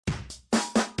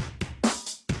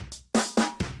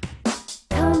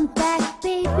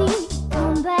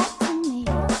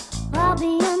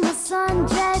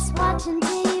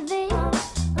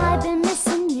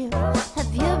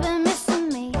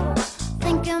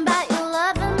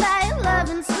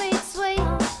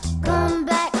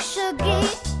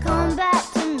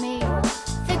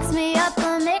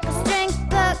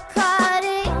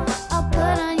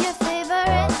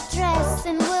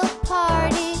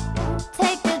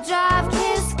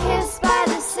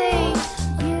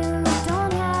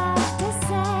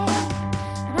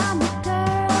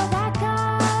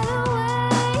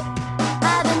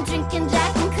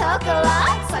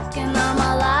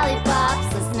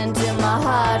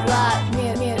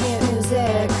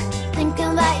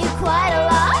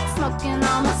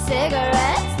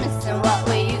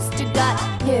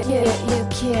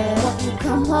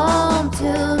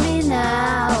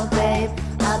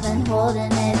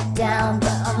holding it down,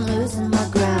 but I'm losing my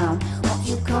ground. Won't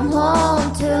you come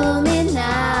home to me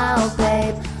now,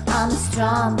 babe? I'm a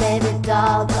strong baby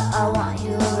doll, but I want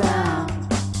you around.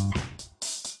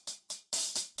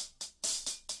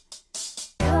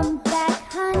 Come back,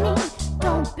 honey,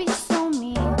 don't be so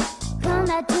mean. Come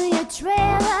back to your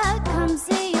trailer, come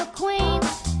see your queen.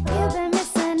 You've been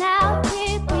missing out,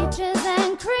 sweet peaches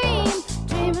and cream.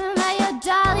 Dreaming about your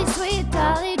dolly, sweet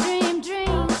dolly, dream,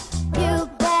 dream. You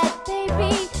bad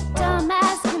baby, dumb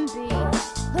as can be.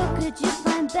 Who could you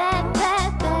find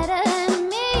better than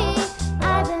me?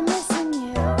 I've been missing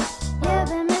you, you've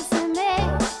been missing me.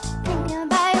 Thinking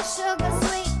about your sugar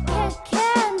sweet kid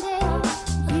candy.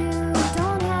 You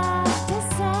don't have to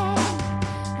say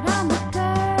that I'm the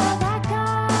girl that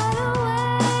got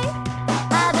away.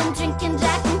 I've been drinking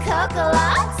Jack and Coke a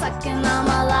lot, sucking on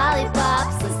my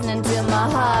lollipops, listening to my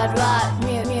hard rock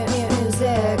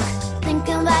music.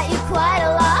 Thinking about you quite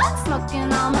a lot, smoking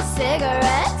all my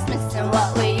cigarettes, missing what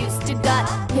we used to got.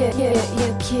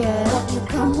 You kid, won't you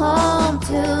come home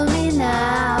to me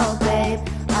now, babe?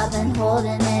 I've been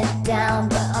holding it down,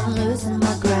 but I'm losing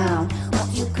my ground.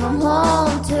 Won't you come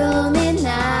home to me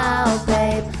now,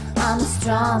 babe? I'm a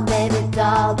strong baby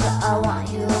doll, but I want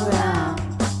you around.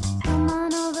 Come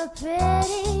on over,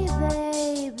 pretty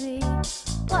baby.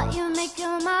 What, you make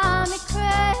your mommy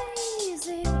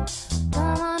crazy?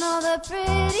 Come on over,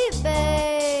 pretty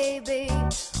baby.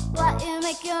 What, you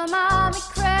make your mommy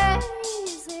crazy?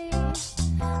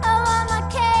 I want my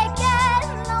cake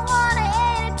and I wanna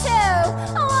eat it too.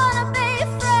 I wanna be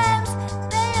friends,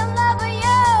 be in love with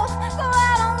you. Go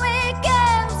out on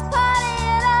weekends, party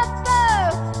it up,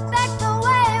 boo. Back the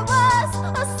way it was,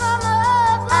 a summer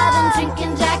of love. I've been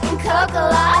drinking Jack and Coke a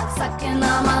lot, sucking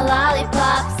on my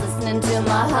lollipops, listening to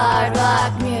my hard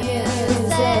rock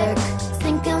music.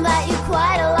 Thinking about you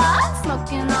quite a lot,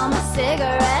 smoking all my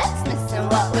cigarettes, missing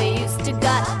what we used to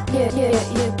got.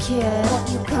 You kid, won't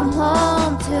you come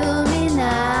home to me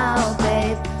now,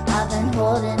 babe? I've been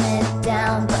holding it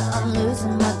down, but I'm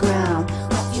losing my ground.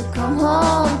 Won't you come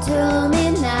home to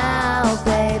me now,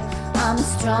 babe? I'm a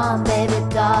strong baby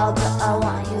doll, but I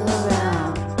want you around.